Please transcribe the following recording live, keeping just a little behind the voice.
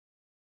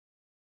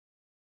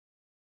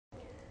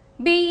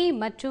B.E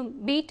மற்றும்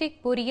B.Tech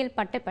பொறியியல்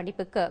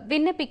பட்டப்படிப்புக்கு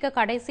விண்ணப்பிக்க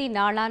கடைசி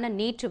நாளான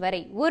நேற்று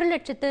வரை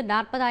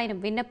 1,40,000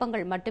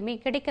 விண்ணப்பங்கள் மட்டுமே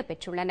கிடைக்கப்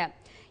பெற்றுள்ளன.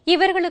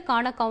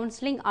 இவர்களுக்கான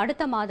கவுன்சிலிங்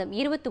அடுத்த மாதம்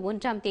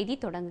 21ஆம் தேதி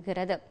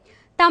தொடங்குகிறது.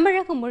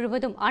 தமிழகம்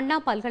முழுவதும் அண்ணா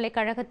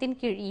பல்கலைக்கழகத்தின்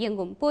கீழ்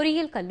இயங்கும்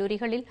பொறியியல்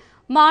கல்லூரிகளில்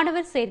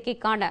மாணவர்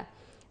சேர்க்கைக்கான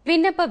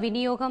விண்ணப்ப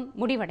விநியோகம்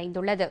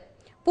முடிவடைந்துள்ளது.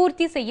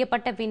 பூர்த்தி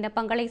செய்யப்பட்ட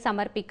விண்ணப்பங்களை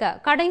சமர்ப்பிக்க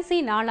கடைசி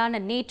நாளான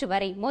நேற்று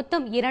வரை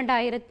மொத்தம்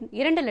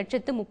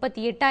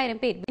 2,38,000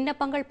 பேர்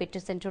விண்ணப்பங்கள் பெற்று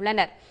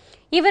சென்றுள்ளனர்.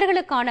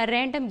 இவர்களுக்கான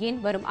ரேண்டம்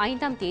எண் வரும்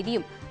 5ஆம்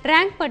தேதியும்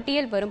ரேங்க்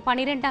பட்டியல் வரும்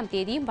 12ஆம்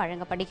தேதியும்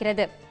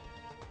வழங்கப்படுகிறது.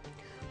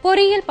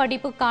 பொறியியல்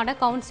படிப்புக்கான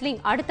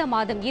கவுன்சிலிங் அடுத்த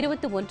மாதம்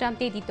 21ஆம்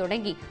தேதி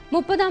தொடங்கி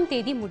 30ஆம்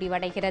தேதி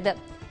முடிவடைகிறது.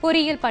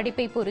 பொறியியல்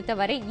படிப்பை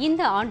பொறுத்தவரை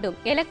இந்த ஆண்டும்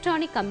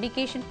எலக்ட்ரானிக்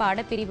கம்யூனிகேஷன்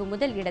பாடப்பிரிவு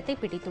முதல் இடத்தை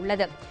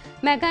பிடித்துள்ளது.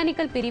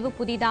 மெக்கானிக்கல் பிரிவு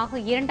புதிதாக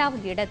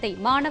 2வது இடத்தை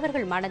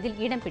மாணவர்கள் மனதில்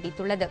இடம்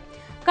பிடித்துள்ளது.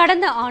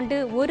 கடந்த ஆண்டு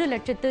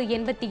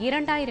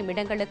 1,82,000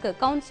 இடங்களுக்கு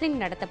கவுன்சிலிங்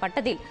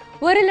நடத்தப்பட்டதில்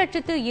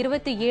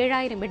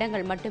 1,27,000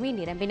 இடங்கள் மட்டுமே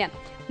நிரம்பின.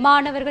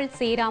 மாணவர்கள்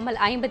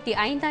சேராமல்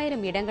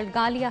 55,000 இடங்கள்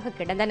காலியாக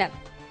கிடந்தன.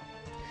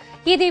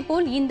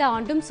 இதேபோல் இந்த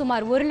ஆண்டும்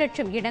சுமார்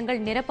 1,00,000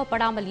 இடங்கள்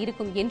நிரப்பப்படாமல்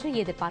இருக்கும் என்று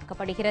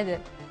எதிர்பார்க்கப்படுகிறது.